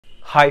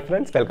Hi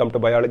friends, welcome to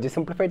Biology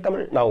Simplified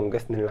Tamil. நான் உங்க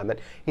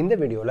ஸ்னில்நாதன். இந்த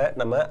வீடியோல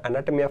நம்ம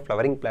anatomy of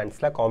flowering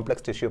plantsல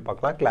complex tissue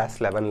பார்க்கலாம். class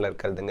 11ல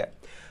இருக்குதுங்க.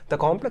 The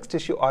complex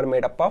tissue are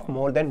made up of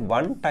more than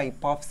one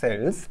type of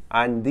cells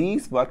and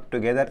these work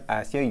together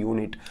as a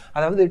unit.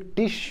 அதாவது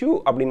tissue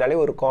அப்படினாலே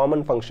ஒரு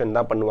common function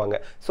தான் பண்ணுவாங்க.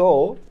 So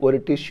ஒரு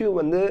tissue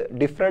வந்து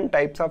different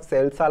types of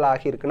cells all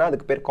ஆகி இருக்குன்னா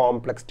அதுக்கு பேர்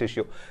complex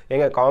tissue.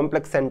 எங்க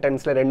complex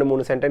sentenceல ரெண்டு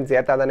மூணு sentence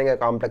ஏத்தாதானேங்க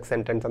complex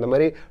sentence. அந்த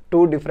மாதிரி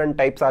two different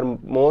types or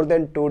more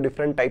than two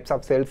different types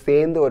of cells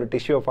சேர்ந்து ஒரு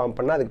tissue form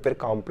பண்ணா அதுக்கு பேர்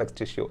complex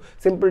tissue.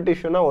 Simple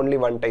tissue னா only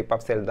one type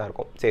of cell தான்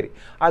இருக்கும். சரி.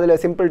 அதுல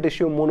simple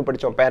tissue மூணு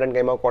படிச்சோம்.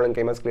 parenchyma,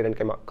 collenchyma,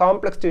 sclerenchyma.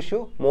 Complex tissue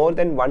more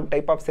than one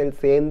type of cell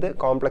சேர்ந்து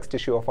complex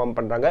tissue form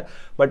பண்றாங்க.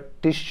 But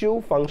tissue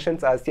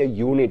functions as a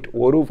unit.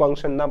 ஒரு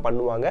function தான்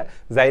பண்ணுவாங்க.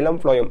 Xylem,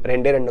 phloem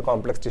ரெண்டே ரெண்டு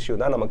complex tissue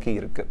தான் நமக்கு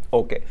இருக்கு.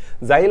 Okay.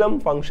 Xylem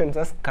functions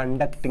as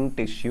conducting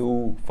tissue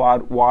for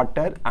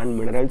water and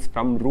minerals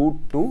from root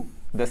to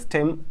the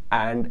stem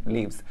and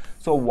leaves.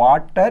 So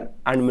water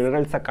and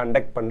minerals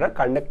conduct பண்ற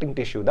conducting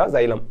tissue தான்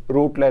xylem.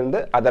 rootல இருந்து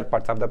other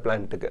parts of the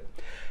plant க்கு.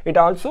 It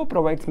also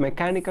provides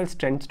mechanical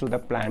strength to the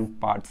plant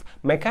parts.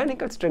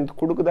 Mechanical strength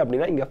கொடுக்குது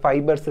அப்படின்னா இங்க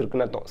fibers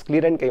இருக்குன்னு அர்த்தம்.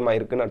 sclerenchyma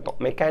இருக்குன்னு அர்த்தம்.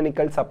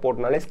 mechanical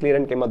supportனாலே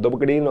sclerenchyma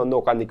தொபுகடின்னு வந்து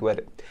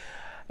உட்கார்ந்துக்குவாரு.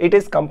 It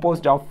is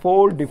composed of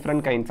 4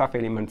 different kinds of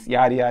elements.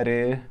 யாரு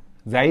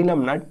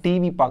xylemனா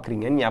டிவி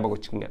பார்க்கறீங்கன்னு ஞாபகம்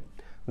வச்சுக்கோங்க.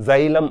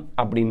 xylem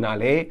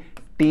அப்படினாலே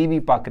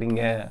டிவி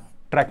பார்க்கறீங்க.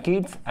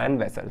 Tracheids and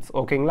vessels.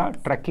 ஓகேங்களா?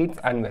 Tracheids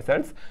and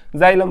vessels,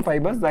 xylem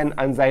fibers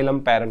and xylem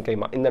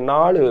parenchyma. இந்த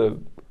நாலு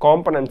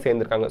components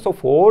சேர்ந்திருக்காங்க. So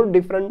 4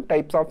 different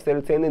types of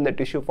cells சேர்ந்து இந்த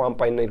tissue form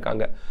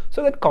பண்ணிருக்காங்க. So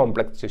that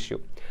complex tissue.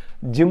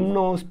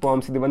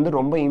 Gymnosperms இது வந்து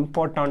ரொம்ப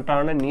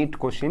இம்பார்ட்டன்ட்டான நீட்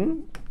क्वेश्चन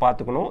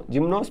பாத்துக்கணும்.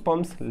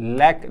 Gymnosperms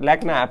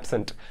lackனா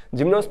absent.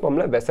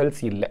 Gymnospermல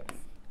vessels இல்ல.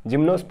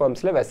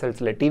 Gymnospermsல vessels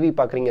இல்ல. டிவி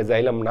பார்க்கறீங்க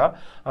xylemனா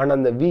ஆனா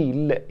அந்த V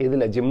இல்ல.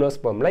 இதுல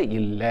gymnospermல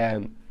இல்ல.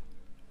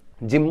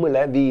 ஜிம்மில்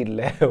வி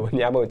இல்லை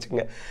ஞாபகம்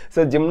வச்சுக்கோங்க.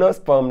 ஸோ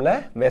ஜிம்னோஸ்பெர்மில்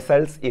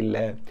வெசல்ஸ்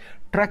இல்லை.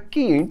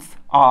 Tracheids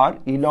R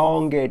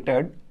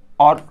elongated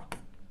R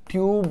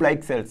tube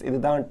like cells.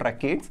 இதுதான்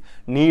ட்ரக்கீட்ஸ்.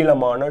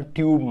 நீளமான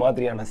டியூப்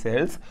மாதிரியான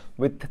cells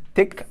with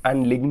thick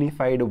and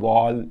lignified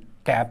wall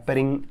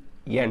tapering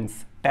ends.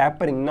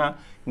 டேப்பரிங்னா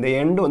இந்த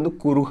எண்டு வந்து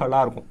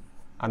குறுகலாக இருக்கும்.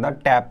 அதான்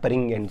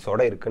டேப்பரிங்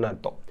எண்ட்ஸோட இருக்குன்னு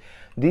அர்த்தம்.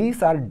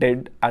 These are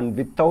dead and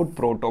without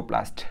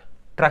protoplast.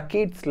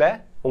 ட்ரக்கீட்ஸில்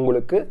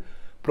உங்களுக்கு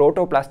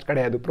புரோட்டோபிளாஸ்ட்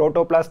கிடையாது.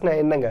 புரோட்டோபிளாஸ்ட்னா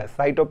என்னங்க?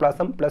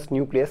 சைட்டோபிளாசம் ப்ளஸ்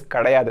நியூக்ளியஸ்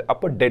கிடையாது.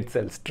 அப்போ டெட்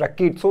செல்ஸ்.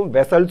 ட்ரக்கீட்ஸும்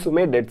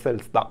வெசல்ஸுமே டெட்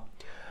செல்ஸ் தான்.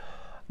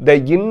 The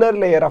inner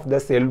layer of the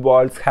cell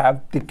walls have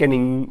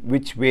thickening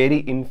which vary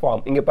in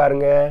form. இங்கே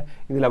பாருங்க,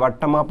 இதில்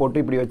வட்டமாக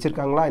போட்டு இப்படி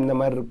வச்சுருக்காங்களா? இந்த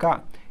மாதிரி இருக்கா?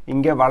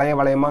 இங்கே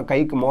வளையமாக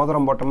கைக்கு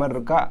மோதிரம் போட்ட மாதிரி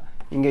இருக்கா?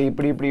 இங்கே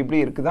இப்படி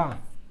இருக்குதா?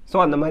 ஸோ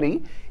அந்த மாதிரி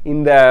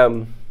இந்த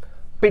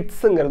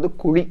பிட்ஸுங்கிறது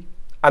குழி.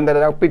 அந்த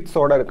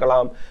பிட்ஸோட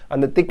இருக்கலாம்.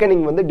 அந்த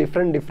திக்கனிங் வந்து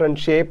டிஃப்ரெண்ட்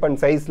ஷேப் அண்ட்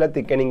சைஸில்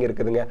திக்கனிங்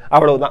இருக்குதுங்க.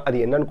 அவ்வளவுதான். அது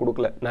என்னன்னு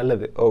கொடுக்கல.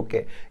 நல்லது. ஓகே.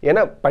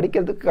 ஏன்னா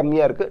படிக்கிறதுக்கு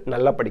கம்மியாக இருக்குது.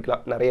 நல்லா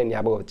படிக்கலாம். நிறைய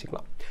ஞாபகம்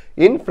வச்சுக்கலாம்.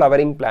 இன்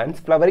ஃப்ளவரிங்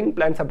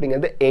பிளான்ஸ்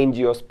அப்படிங்கிறது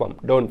ஏஞ்சியோஸ்பெர்ம்.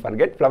 Don't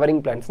forget,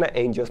 flowering பிளான்ட்ஸ்னா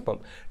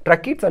ஏஞ்சியோஸ்பெர்ம்.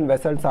 Tracheids and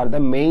vessels R the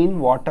main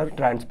water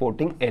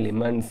transporting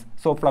elements.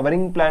 So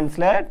flowering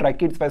பிளான்ட்ஸில்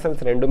tracheids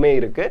vessels ரெண்டுமே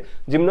இருக்குது.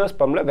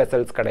 ஜிம்னோஸ்பெர்மில்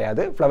வெசல்ஸ்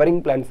கிடையாது.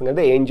 ஃப்ளவரிங்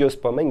பிளான்ட்ஸுங்கிறது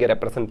ஏஞ்சியோஸ்பெர்மை இங்கே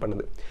ரெப்ரசென்ட்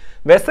பண்ணுது.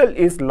 Vessel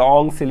is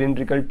long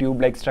cylindrical tube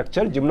like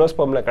structure.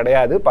 ஜிம்னோஸ்பெர்ம்ல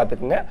கிடையாது.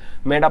 பார்த்துக்குங்க.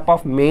 Made up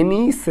of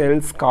many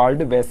cells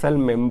called vessel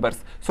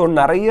members. So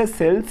நிறைய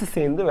cells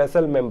சேர்ந்து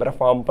vessel மெம்பரை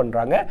form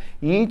பண்ணுறாங்க.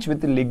 Each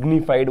with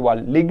lignified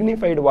wall.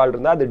 Lignified வால்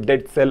இருந்தால் அது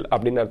டெட் செல்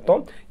அப்படின்னு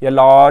அர்த்தம். எ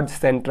லார்ஜ்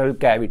சென்ட்ரல்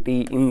கேவிட்டி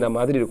இந்த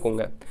மாதிரி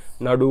இருக்குங்க.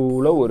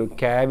 நடுவில் ஒரு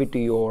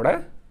கேவிட்டியோட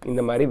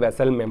இந்த மாதிரி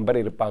வெசல்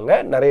மெம்பர்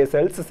இருப்பாங்க. நிறைய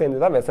செல்ஸ்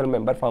சேர்ந்து தான் வெசல்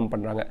மெம்பர் ஃபார்ம்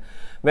பண்ணுறாங்க.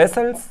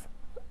 Vessels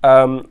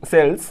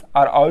cells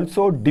are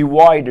also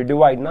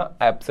dividனா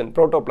absent.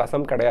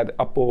 protoplasm கிடையாது.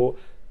 அப்போ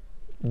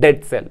dead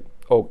cell.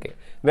 okay.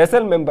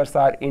 vessel members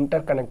are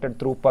interconnected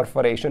through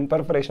perforation.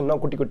 perforationனா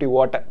குட்டி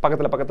ஓட்டை.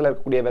 பக்கத்தில்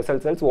இருக்கக்கூடிய vessel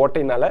cells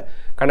ஓட்டைனால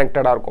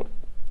கனெக்டடாக இருக்கும்.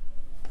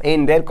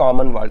 in their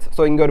common walls.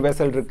 So இங்கே ஒரு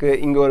வெசல் இருக்குது,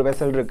 இங்கே ஒரு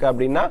வெசல் இருக்குது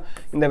அப்படின்னா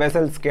இந்த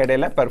வெசல்ஸ்க்கு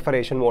இடையில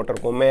பர்ஃபரேஷன் ஓட்டை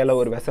இருக்கும். மேலே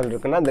ஒரு வெசல்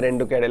இருக்குன்னா அந்த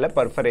ரெண்டுக்கு இடையில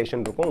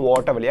பர்ஃபரேஷன் இருக்கும்.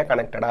 ஓட்டை வழியாக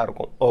கனெக்டடாக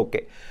இருக்கும்.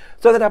 ஓகே.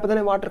 ஸோ அது அப்போ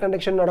தானே வாட்டர்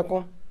கண்டக்ஷன்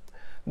நடக்கும்.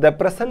 The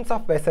presence of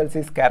vessels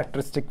is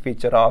characteristic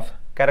feature of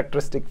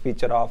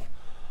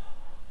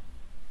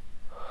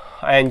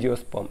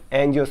angiosperm.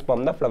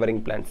 Angiosperm the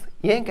flowering plants.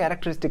 ஏன்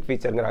characteristic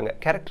featureங்கறாங்க?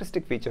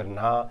 Characteristic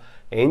featureனா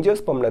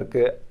angiospermல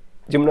இருக்கு,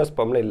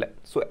 gymnospermல இல்ல.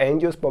 So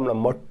angiospermல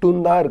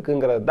மட்டும் தான்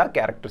இருக்குங்கிறது தான்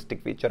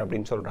characteristic feature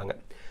அப்படினு சொல்றாங்க.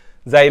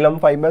 Xylem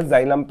fibers,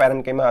 xylem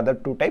parenchyma, other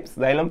two types.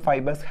 Xylem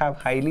fibers have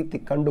highly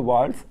thickened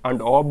walls and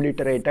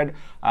obliterated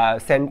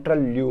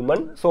central lumen.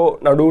 So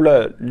நடுவுல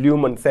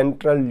lumen,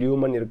 central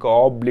lumen இருக்கு.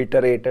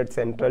 obliterated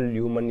central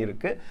lumen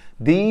இருக்கு.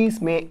 These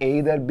may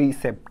either be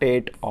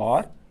septate or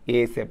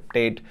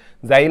aseptate.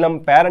 Xylem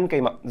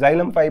parenchyma.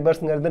 Xylem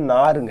fibersங்கிறது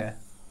நாருங்க.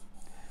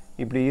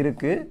 இப்படி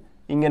இருக்கு.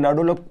 இங்க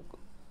நடுவுல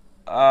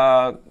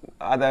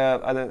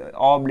அது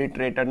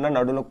obliteratedனா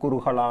நடுவுல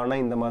குறுகலான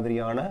இந்த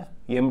மாதிரியான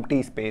empty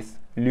space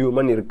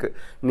lumen இருக்கு.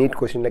 நீட்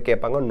क्वेश्चनல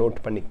கேட்பாங்க, நோட்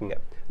பண்ணிக்கங்க.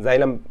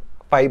 xylem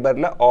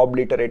fiberல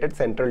obliterated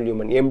central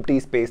lumen empty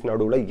space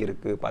நடுவுல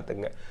இருக்கு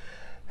பாத்துங்க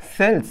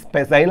cells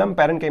xylem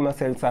parenchyma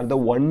cells are the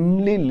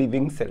only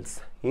living cells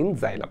in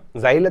xylem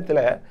xylத்துல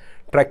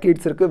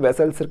tracheids இருக்கு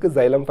vessels இருக்கு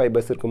xylem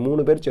fibers இருக்கு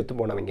மூணு பேர் செத்து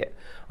போனவங்க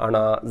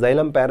ஆனா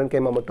xylem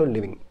parenchyma மட்டும்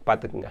living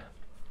பாத்துங்க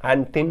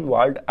and thin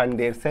walled and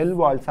their cell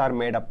walls are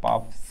made up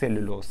of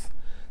cellulose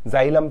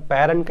xylem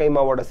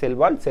parenchyma ஓட cell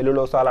wall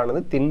cellulose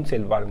ஆனது thin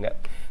cell wallங்க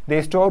they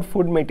store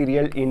food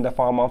material in the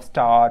form of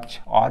starch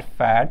or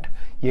fat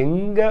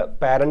எங்க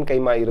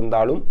parenchyma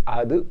இருந்தாலும்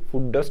அது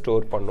food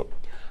store பண்ணும்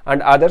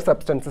and other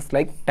substances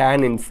like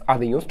tannins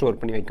அதையும் store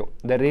பண்ணி வைக்கும்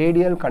the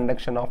radial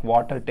conduction of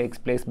water takes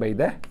place by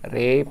the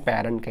ray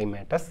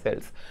parenchymatous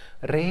cells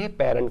ray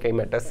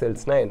parenchymatous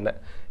cells னா என்ன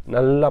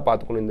நல்லா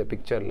பாத்துக்கணும் இந்த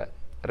பிக்சர்ல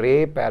ray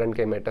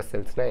parenchymatous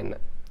cells னா என்ன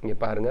இங்க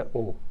பாருங்க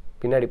ஓ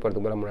பின்னாடி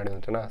போறதுக்கு பதிலா முன்னாடி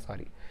வந்துட்டேனா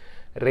சாரி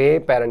ray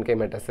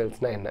parenchymatous cells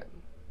னா என்ன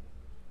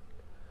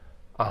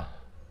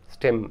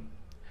stem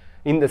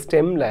இந்த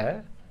ஸ்டெம்ல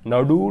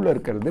நடுவுல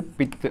இருக்குது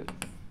பித்து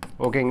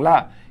ஓகேங்களா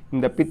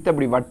இந்த பித்து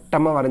அப்படி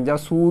வட்டமா வரைஞ்சா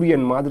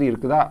சூரியன் மாதிரி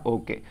இருக்குதா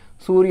ஓகே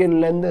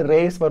சூரியன்ல இருந்து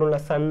ரேஸ் வரும்ல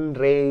சன்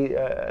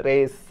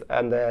ரேஸ்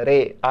அந்த ரே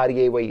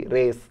RAY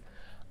ரேஸ்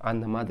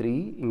அந்த மாதிரி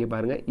இங்க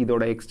பாருங்க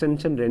இதோட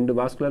எக்ஸ்டென்ஷன் ரெண்டு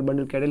வாஸ்குலர்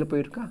பண்டிலுக்கு இடையில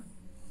போயிருக்கா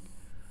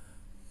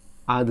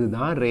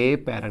அதுதான் ரே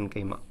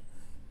parenchyma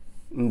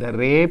இந்த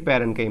ரே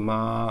parenchyma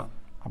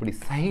அப்படி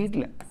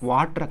சைடுல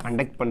வாட்டரை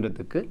கண்டக்ட்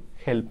பண்றதுக்கு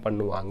ஹெல்ப்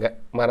பண்ணுவாங்க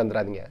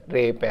மறந்துடாதீங்க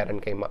ரே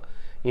parenchyma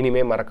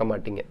இனிமே மறக்க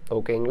மாட்டீங்க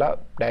ஓகேங்களா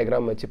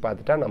டயகிராம் வச்சு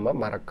பார்த்துட்டா நம்ம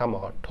மறக்க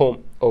மாட்டோம்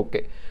okay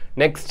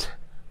next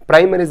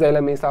primary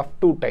xylem is of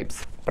two types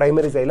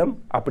primary xylem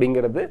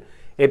அப்படிங்கிறது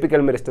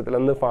எபிக்கல் மெரிஸ்டத்துல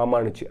இருந்து ஃபார்ம்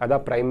ஆனுச்சு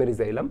அதான் primary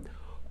xylem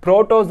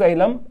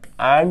protoxylem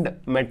and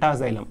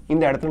metaxylem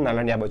இந்த இடத்துல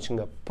நல்லா ஞாபகம்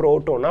வச்சுங்க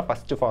புரோட்டோனா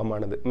ஃபர்ஸ்ட் ஃபார்ம்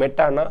ஆனது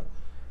மெட்டானா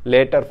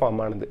லேட்டர்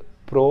ஃபார்ம் ஆனது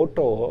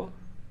புரோட்டோ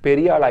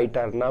பெரிய ஆள்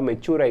ஆயிட்டார்னா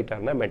மெச்சூர்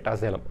ஆயிட்டார்னா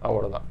மெட்டாசைலம்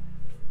அவ்வளவுதான்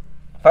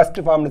first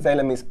formed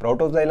xylem is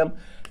protoxylem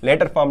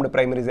later formed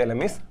primary xylem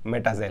is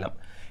metaxylem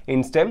in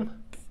stem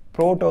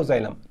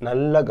protoxylem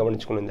நல்லா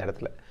கவனிச்சுக்கணும் இந்த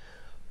இடத்துல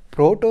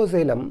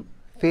protoxylem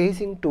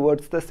facing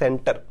towards the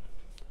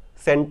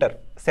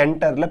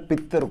centerல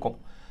பித்து இருக்கும்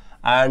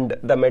and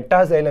the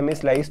metaxylem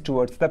is lies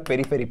towards the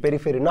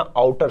periphery na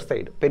outer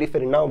side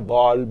periphery na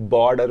wall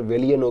border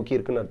வெளிய நோக்கி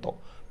இருக்குன்னு அர்த்தம்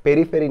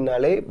periphery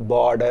நாலே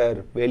border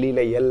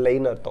வெளியில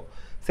எல்லைன்னு அர்த்தம்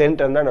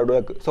சென்டர்னா நடுவுல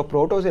இருக்கு சோ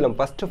புரோட்டோசைலம்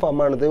ஃபர்ஸ்ட் ஃபார்ம்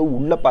ஆனது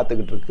உள்ள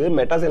பாத்துக்கிட்டு இருக்கு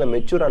மெட்டாசைலம்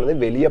மெச்சூர் ஆனது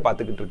வெளிய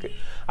பாத்துக்கிட்டு இருக்கு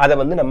அத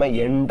வந்து நம்ம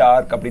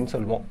எண்டார்க் அப்படினு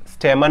சொல்வோம்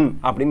ஸ்டெமன்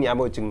அப்படினு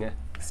ஞாபகம் வச்சுங்க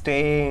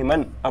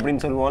ஸ்டேமன்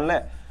அப்படினு சொல்வோம்ல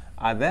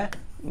அத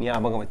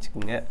ஞாபகம்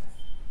வச்சுங்க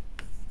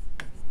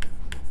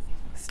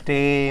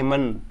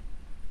ஸ்டேமன்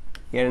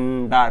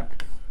எண்டார்க்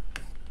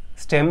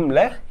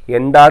ஸ்டெம்ல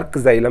எண்டார்க்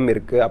xylem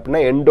இருக்கு அப்படினா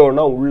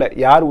எண்டோனா உள்ள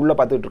யார் உள்ள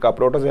பாத்துக்கிட்டு இருக்கா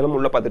புரோட்டோசைலம்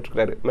உள்ள பாத்துட்டு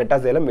இருக்காரு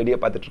மெட்டாசைலம் வெளிய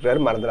பாத்துட்டு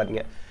இருக்காரு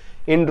மறந்துடாதீங்க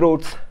in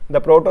roots the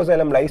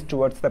protoxylem lies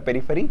towards the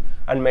periphery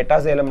and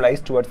metaxylem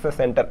lies towards the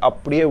center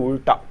அப்படியே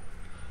உல்டா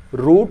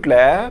ரூட்ல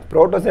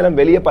புரோட்டோசைலம்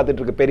வெளிய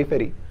பாத்துட்டு இருக்கு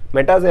periphery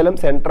மெட்டாசைலம்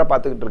சென்டரா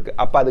பாத்துக்கிட்டு இருக்கு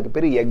அப்ப அதுக்கு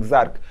பேரு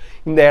எக்ஸார்க்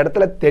இந்த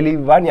இடத்துல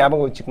தெளிவா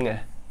ஞாபகம் வச்சுக்கங்க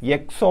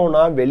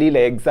எக்ஸோனா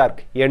வெளியில எக்ஸார்க்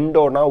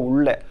எண்டோனா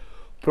உள்ள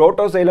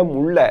புரோட்டோசைலம்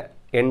உள்ள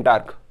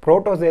எண்டார்க்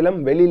புரோட்டோசைலம்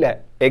வெளியில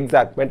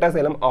எக்ஸார்க்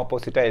மெட்டாசைலம்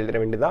ஆப்போசிட்டா எழுத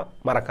வேண்டியதா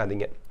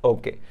மறக்காதீங்க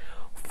okay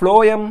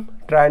phloem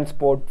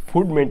transport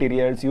food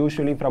materials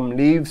usually from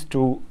leaves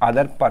to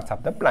other parts of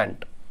the plant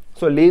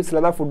so leaves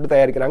la da food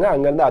தயாரிக்கறாங்க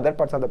அங்க இருந்து other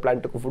parts of the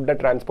plant க்கு food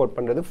transport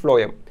பண்றது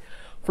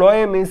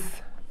phloem is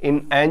in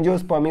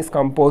angiosperm is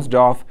composed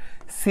of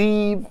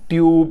sieve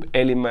tube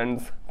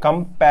elements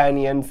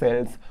companion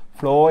cells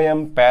phloem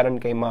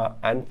parenchyma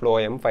and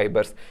phloem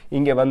fibers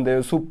இங்க வந்து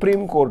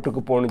supreme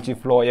கோர்ட்டுக்கு போனுச்சு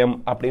phloem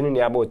அப்படினு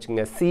ஞாபகம்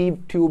வச்சுங்க sieve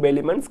tube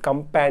elements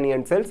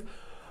companion cells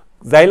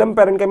xylem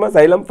parenchyma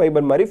xylem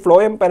fiber மாதிரி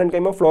phloem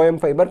parenchyma phloem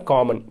fiber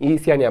common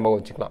ஈஸியா ஞாபகம்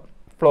வச்சுக்கலாம்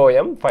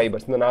phloem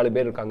fibers இந்த நாலு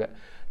பேர் இருக்காங்க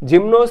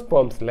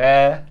gymnospermsல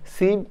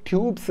sieve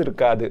tubes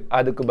இருக்காது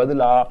அதுக்கு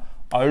பதிலா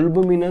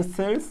albuminous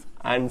cells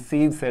and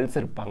sieve cells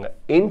இருப்பாங்க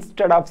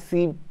instead of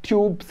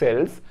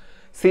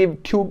sieve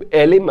tube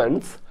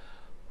elements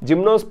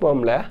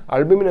gymnospermல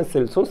albuminous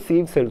cellsம்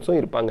sieve cellsம்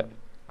இருப்பாங்க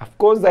of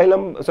course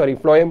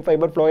phloem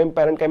fiber phloem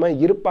parenchyma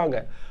இருப்பாங்க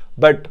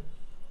but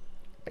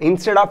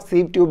instead of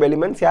sieve tube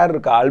elements யார்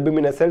இருக்கா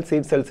albuminous cells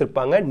sieve cells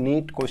இருப்பாங்க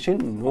neat question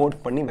note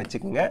பண்ணி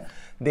வச்சுக்கங்க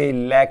they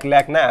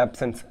lack na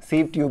absence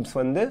sieve tubes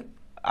வந்து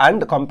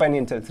and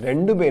companion cells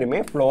ரெண்டு பேருமே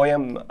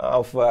phloem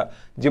of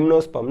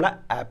gymnospermல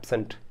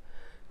absent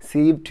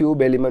sieve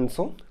tube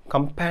elementsம்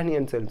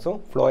companion cellsம்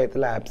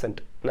phloemல absent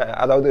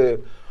அதாவது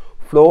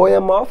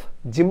phloem of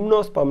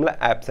gymnospermல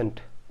absent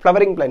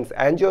flowering plants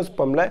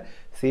angiospermல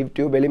sieve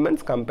tube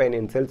elements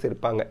companion cells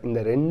இருப்பாங்க இந்த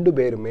ரெண்டு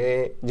பேருமே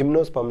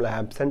gymnospermல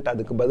absent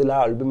அதுக்கு பதிலா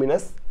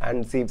albuminous and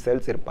sieve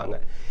cells இருப்பாங்க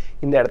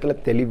இந்த இடத்துல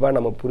தெளிவா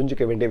நம்ம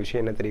புரிஞ்சிக்க வேண்டிய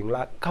விஷயம் என்ன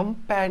தெரியுங்களா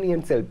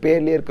companion cell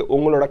பேர்லயே இருக்கு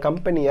உங்களோட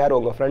கம்பெனி யார்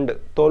உங்க friend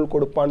தோல்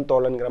கொடுப்பான்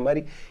தோலன்ங்கற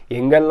மாதிரி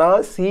எங்கெல்லாம்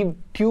sieve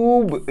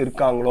tube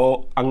இருக்காங்களோ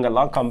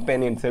அங்கெல்லாம்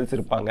companion cells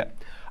இருப்பாங்க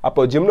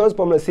அப்போ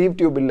gymnospermல sieve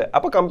tube இல்ல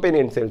அப்ப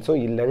companion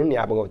cellsம் இல்லன்னு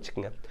ஞாபகம்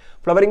வச்சுக்கங்க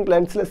flowering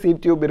plantsல sieve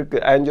tube இருக்கு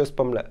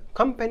angiospermல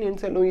companion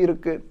cellும்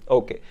இருக்கு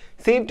okay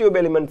sieve tube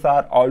elements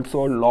are also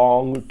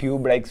long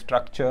tube like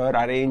structure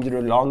arranged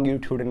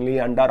longitudinally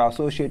and are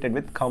associated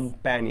with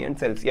companion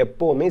cells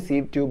எப்பவுமே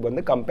sieve tube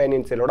வந்து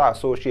companion cellோட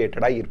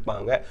associatedா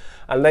இருப்பாங்க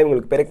அதனால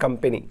உங்களுக்கு பேரு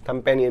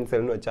companion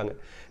cell னு வச்சாங்க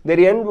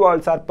their end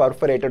walls are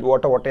perforated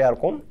ஓட்டையா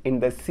இருக்கும் in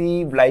the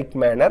sieve like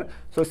manner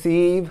so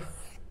sieve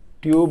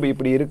tube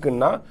இப்படி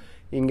இருக்குன்னா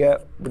இங்க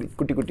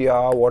குட்டி குட்டியா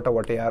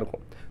ஓட்டையா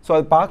இருக்கும் சோ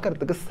அது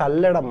பார்க்கிறதுக்கு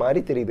சல்லடை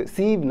மாதிரி தெரியுது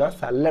sieve-னா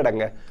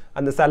சல்லடைங்க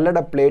அந்த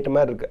சல்லடை பிளேட்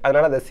மாதிரி இருக்கு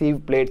அதனால அத sieve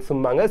plate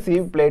சொல்வாங்க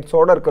sieve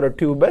plates-ஓட இருக்கிற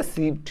tube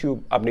sieve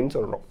tube அப்படினு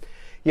சொல்றோம்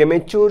a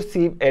mature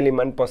sieve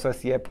element possess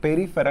a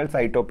peripheral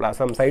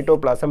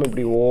cytoplasm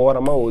இப்படி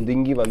ஓரமா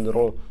ஒதுங்கி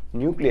வந்துரும்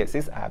nucleus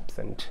is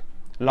absent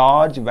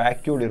large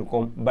vacuole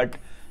இருக்கும் but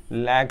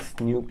lacks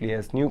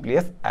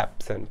nucleus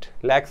absent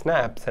lacks na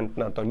absent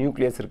na to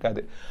nucleus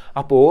irukadu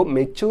appo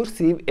mature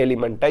sieve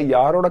element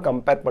யாரோட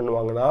compare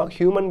பண்ணுவாங்கனா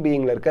human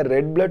being ல இருக்க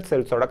red blood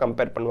cells ஓட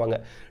கம்பேர் பண்ணுவாங்க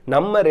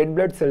நம்ம red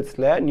blood cells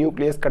ல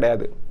nucleus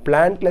கிடையாது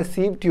plant ல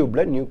sieve tube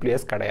ல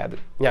nucleus கிடையாது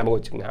ஞாபகம்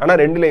வச்சுங்க ஆனா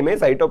ரெண்டுலயுமே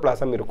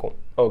cytoplasm இருக்கும்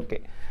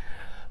okay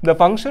The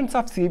functions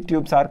of sieve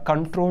tubes are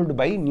controlled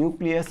by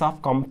nucleus of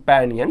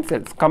companion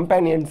cells.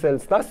 Companion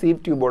cells தான் sieve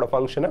tube ஓட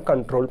function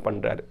control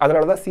பண்றாரு.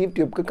 அதனால தான் sieve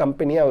tube க்கு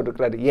company அவர்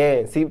இருக்கிறாரு. ஏன்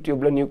sieve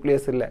tube ல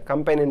nucleus இல்ல.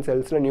 Companion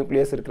cells ல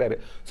nucleus இருக்கிறாரு.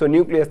 So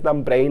nucleus தான்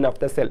brain of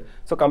the cell.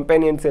 So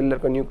companion cell ல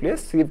இருக்க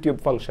nucleus sieve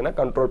tube function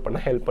control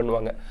பண்ண help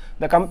பண்ணுவாங்க.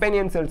 The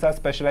companion cells are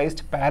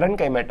specialized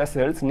parenchyma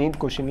cells. Neet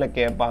questionல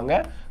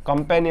கேட்பாங்க.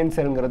 Companion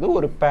cellங்கிறது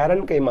ஒரு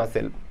parenchyma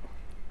cell.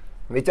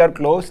 which are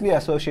closely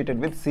associated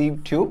with sieve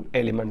tube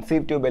elements.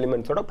 Sieve tube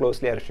elements are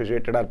closely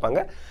associated.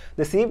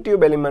 The sieve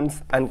tube elements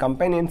and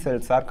companion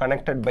cells are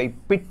connected by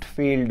pit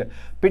field.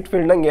 Pit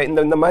field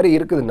இந்த மாதிரி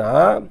இருக்குதுன்னா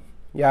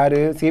யாரு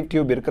sieve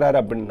tube இருக்கிறாரு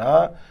அப்படின்னா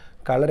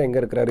colour எங்க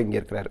இருக்கிறாரு இங்க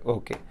இருக்கிறாரு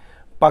ஓகே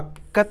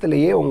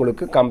பக்கத்துலயே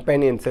உங்களுக்கு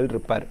companion cell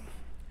இருப்பார்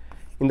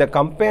இந்த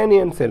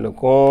companion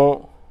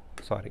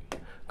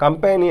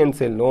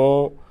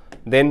cellும்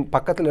then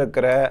பக்கத்துல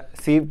இருக்கிற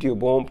sieve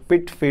tubeம்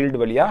pit field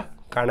வழியா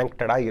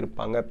கனெக்டடா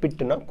இருப்பாங்க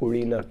பிட்னா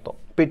குழின்னு அர்த்தம்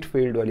பிட்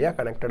ஃபீல்ட் வழியா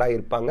கனெக்டடா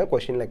இருப்பாங்க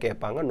क्वेश्चनல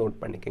கேட்பாங்க நோட்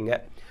பண்ணிக்கங்க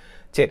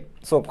சரி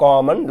சோ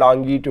காமன்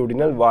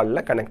longitudinal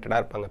wall-ல கனெக்டடா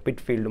இருப்பாங்க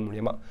பிட் ஃபீல்ட்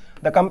மூலமா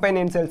the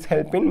companion cells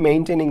help in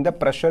maintaining the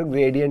pressure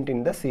gradient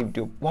in the sieve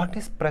tube what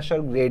is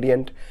pressure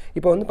gradient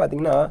இப்போ வந்து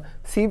பாத்தீங்கன்னா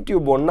sieve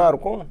tube ஒண்ணா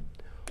இருக்கும்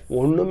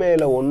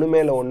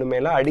ஒண்ணு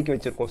மேல அடுக்கி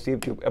வச்சிருக்கோம்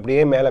sieve tube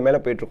அப்படியே மேல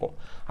போயிட்டு இருக்கும்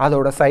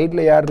அதோட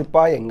சைடுல யார்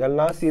இருப்பா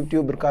எங்கெல்லாம் sieve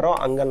tube இருக்காரோ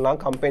அங்கெல்லாம்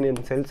companion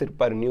cells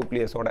இருப்பாரு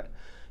நியூக்ளியஸோட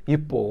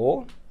இப்போ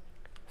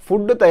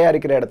ஃபுட்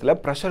தயாரிக்கிற இடத்துல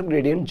பிரஷர்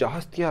கிரேடியன்ட்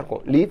ஜாஸ்தியா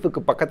இருக்கும்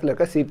லீஃப்க்கு பக்கத்துல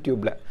இருக்க sieve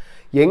tube-ல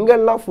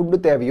எங்கெல்லாம் ஃபுட்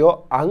தேவையோ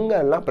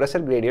அங்கெல்லாம்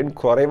பிரஷர் கிரேடியன்ட்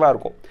குறைவா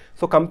இருக்கும்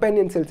சோ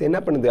companion cells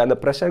என்ன பண்ணுது அந்த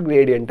பிரஷர்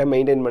கிரேடியன்ட்டை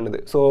மெயின்टेन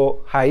பண்ணுது so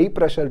high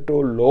pressure to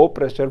low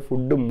pressure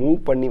food move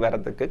பண்ணி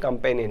வரதுக்கு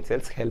companion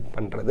cells ஹெல்ப்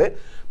பண்றது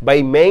by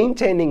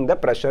maintaining the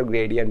pressure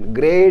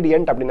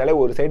gradient அப்படினாலே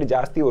ஒரு சைடு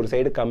ஜாஸ்தி ஒரு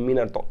சைடு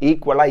கம்மின்னு அர்த்தம்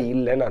ஈக்குவலா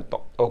இல்லன்னு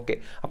அர்த்தம் ஓகே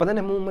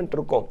அப்பதானே மூவ்மென்ட்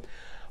இருக்கும்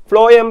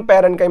Phloem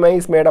parenchyma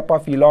is made up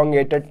of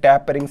elongated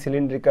tapering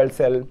cylindrical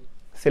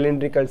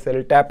cell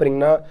tapering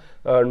na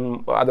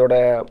அதோட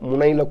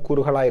முனையில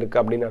குறுகலா இருக்கு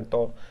அப்படின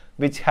அர்த்தம்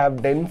which have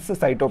dense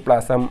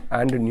cytoplasm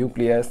and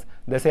nucleus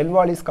the cell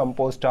wall is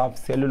composed of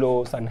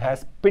cellulose and has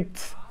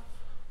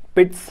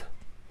pits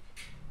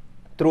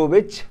through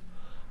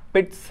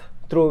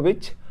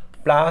which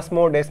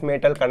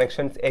plasmodesmatal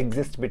connections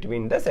exist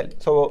between the cell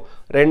so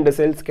ரெண்டு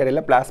cells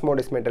இடையில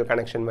plasmodesmatal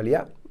connection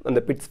வழியா அந்த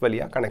pits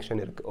வழியா connection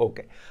இருக்கு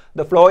okay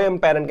the phloem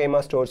parenchyma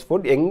stores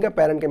food எங்க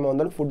parenchyma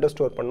வந்தாலும் food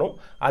store பண்ணும்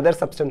other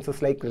substances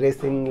like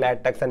resin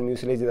latex and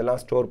mucilage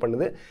இதெல்லாம் ஸ்டோர்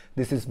பண்ணுது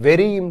this is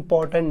very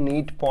important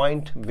neat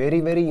point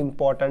very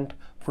important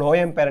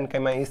phloem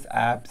parenchyma is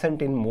absent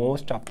in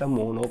most of the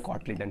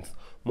monocotyledons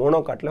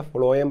monocotyl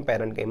phloem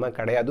parenchyma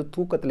கிடையாது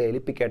தூக்கத்துல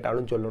எழுப்பி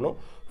கேட்டாலும் சொல்லணும்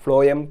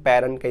phloem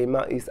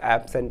parenchyma is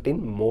absent in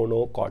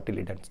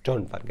monocotyledons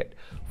don't forget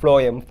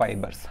phloem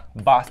fibers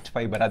bast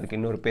fiber அதுக்கு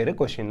இன்னொரு பேரு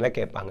क्वेश्चनல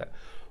கேட்பாங்க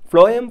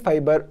phloem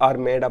fiber are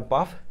made up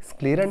of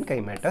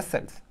sclerenchymatous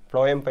cells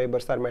phloem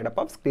fibers are made up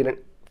of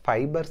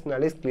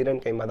fibers-னாலே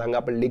sclerenchyma தாங்க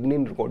அப்ப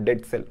lignin இருக்கும்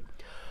dead cell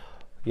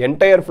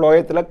entire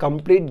phloemத்துல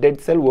complete dead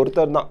cell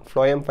ஒருத்தர் தான்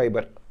phloem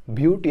fiber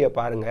பியூட்டியை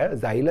பாருங்க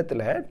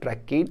xylem-ல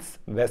tracheids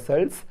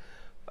vessels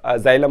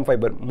xylem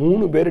fiber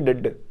மூணு பேர்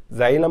dead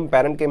xylem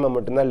parenchyma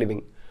மட்டும் தான்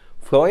living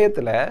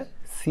phloemத்துல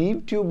sieve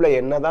tube-ல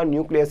என்னதான்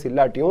நியூக்ளியஸ்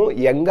இல்லாட்டியும்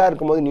எங்க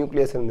இருக்கும்போது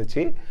நியூக்ளியஸ்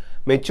இருந்துச்சு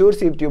mature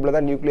sieve tube-ல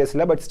தான் நியூக்ளியஸ்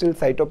இல்ல பட் ஸ்டில்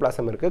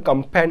சைட்டோபிளாசம் இருக்கு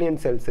companion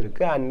cells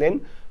இருக்கு and then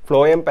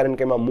phloem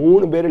parenchyma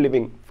மூணு பேர்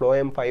living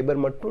phloem fiber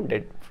மட்டும்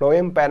dead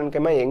phloem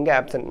parenchyma எங்க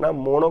absentனா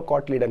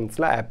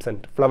monocotyledons-ல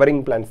absent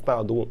flowering plants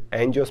தான் அதுவும்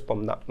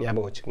angiosperm தான்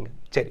ஞாபகம் வச்சுக்கோங்க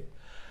சரி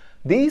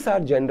these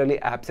are generally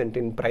absent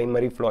in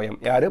primary phloem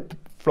யாரு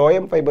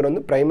phloem fiber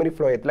வந்து primary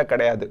phloemத்துல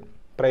கிடையாது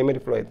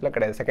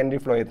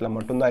secondary phloemத்துல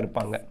மட்டும் தான்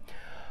இருப்பாங்க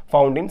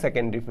found in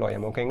secondary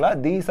phloem. Okay,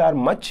 these are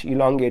much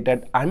elongated,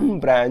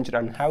 unbranched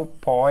and have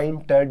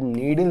pointed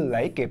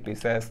needle-like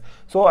apices.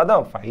 So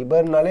அதான்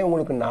ஃபைபர்னாலே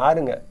உங்களுக்கு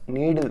நாருங்க,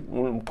 நீடில்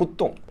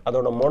குத்தும்,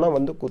 அதோட மொனை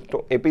வந்து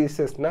குத்தும்.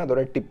 எபிசஸ்னா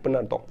அதோட டிப்னு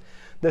அர்த்தம்.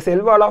 The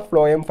cell wall of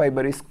phloem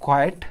fiber is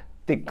quite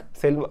thick.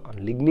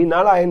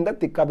 Ligninal ஆயிருந்தா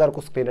திக்காக தான்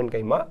இருக்கும் ஸ்க்ளீரன்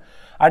கைமா.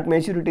 At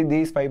maturity,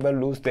 these fibers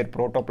lose their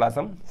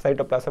protoplasm,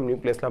 cytoplasm,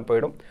 nucleusலாம்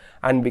போயிடும்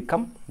and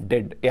become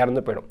dead.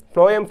 இறந்து போயிடும்.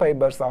 Phloem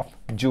fibers of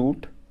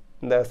jute,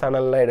 இந்த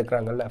சணல்லாம்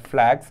எடுக்கிறாங்கல்ல,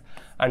 flax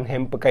and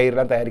hemp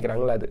கயிறுலாம்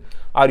தயாரிக்கிறாங்கல்ல, அது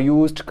are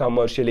used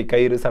commercially.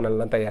 கயிறு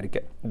சணல்லாம்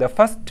தயாரிக்க. The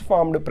first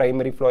formed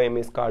primary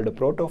phloem is called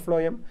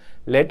protophlloem.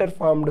 Later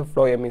formed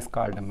phloem is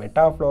called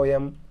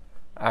metaphlloem.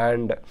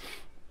 And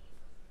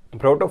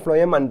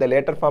protophlloem and the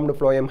later formed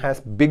phloem has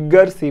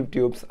bigger sieve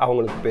tubes.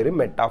 அவங்களுக்கு பேரு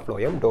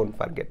metaphlloem. Don't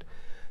forget.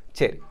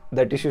 சரி,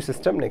 the tissue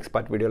system next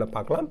part வீடியோல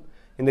பார்க்கலாம்.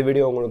 இந்த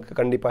video உங்களுக்கு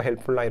கண்டிப்பாக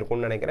ஹெல்ப்ஃபுல்லாக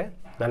இருக்கும்னு நினைக்கிறேன்.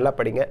 நல்லா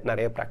படிங்க,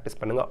 நிறைய ப்ராக்டிஸ்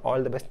பண்ணுங்கள்.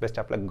 All the best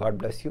of luck. God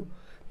bless you.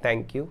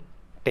 Thank you.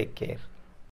 Take care.